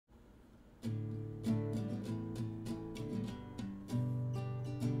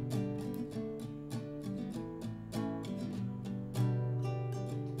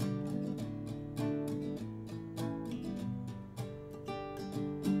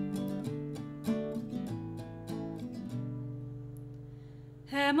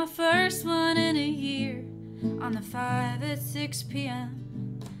Had my first one in a year on the 5 at 6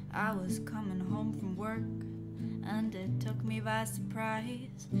 p.m. I was coming home from work and it took me by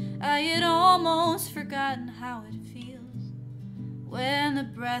surprise. I had almost forgotten how it feels when the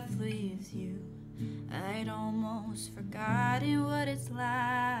breath leaves you. I'd almost forgotten what it's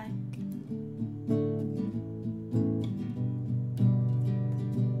like.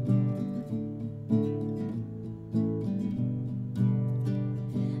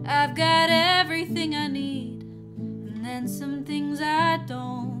 I've got everything I need, and then some things I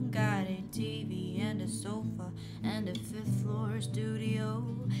don't. Got a TV and a sofa and a 5th floor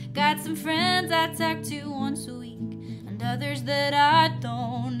studio. Got some friends I talk to once a week and others that I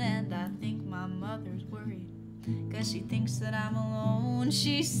don't. And I think my mother's worried 'cause she thinks that I'm alone.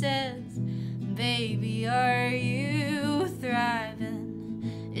 She says, "Baby, are you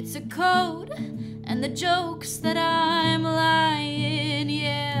thriving? It's a code and the jokes that I'm lying."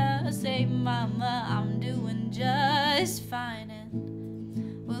 Yeah, say, "Mama, I'm doing just fine."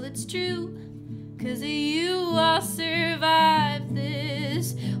 And well, it's true, 'cause you all survive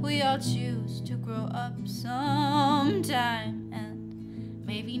this. We all choose to grow up sometime, and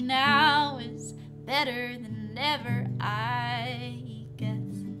maybe now is better than ever, I guess.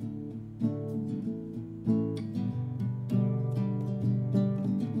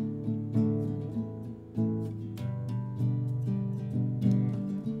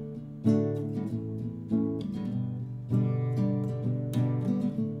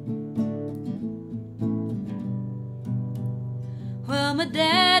 Well, my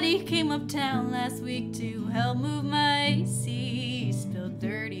daddy came uptown last week to help move my AC. He spilled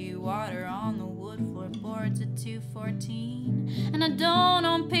dirty water on the wood floorboards at 214. And I don't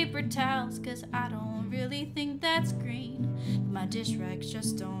own paper towels 'cause I don't really think that's green. But my dish rags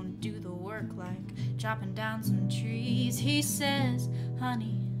just don't do the work like chopping down some trees. He says,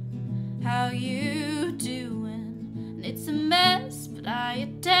 "Honey, how you doing?" And it's a mess, but I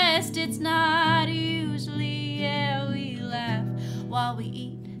attest it's not usually. Yeah, we laugh while we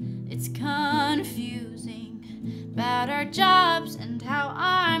eat. It's confusing about our jobs and how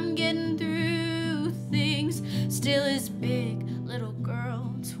I'm getting through things. Still is big little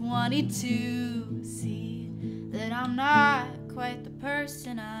girl 22. See that I'm not quite the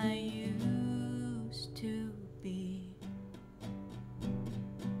person I used to be.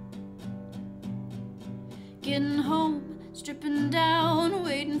 Getting home, stripping down,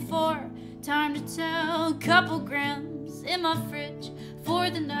 waiting for time to tell. Couple grams in my fridge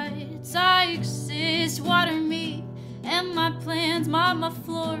for the nights I exist. Water me and my plans, mop my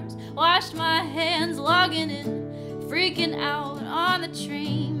floors, washed my hands, logging in, freaking out on the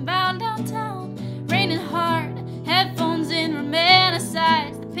train, bound downtown, raining hard, headphones in,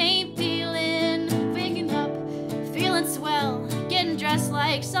 romanticize the paint peeling, waking up, feeling swell, getting dressed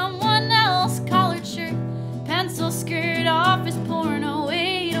like someone else, collared shirt, pencil skirt, office porno,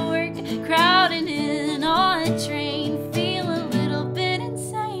 way to work, crowding in on the train, feeling a little bit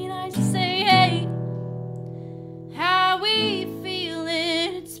insane. I say, "Hey, how we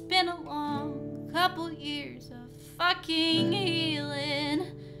feeling?" It's been a long couple years of fucking healing.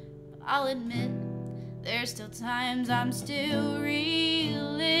 But I'll admit, there's still times I'm still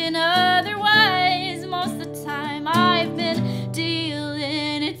reeling.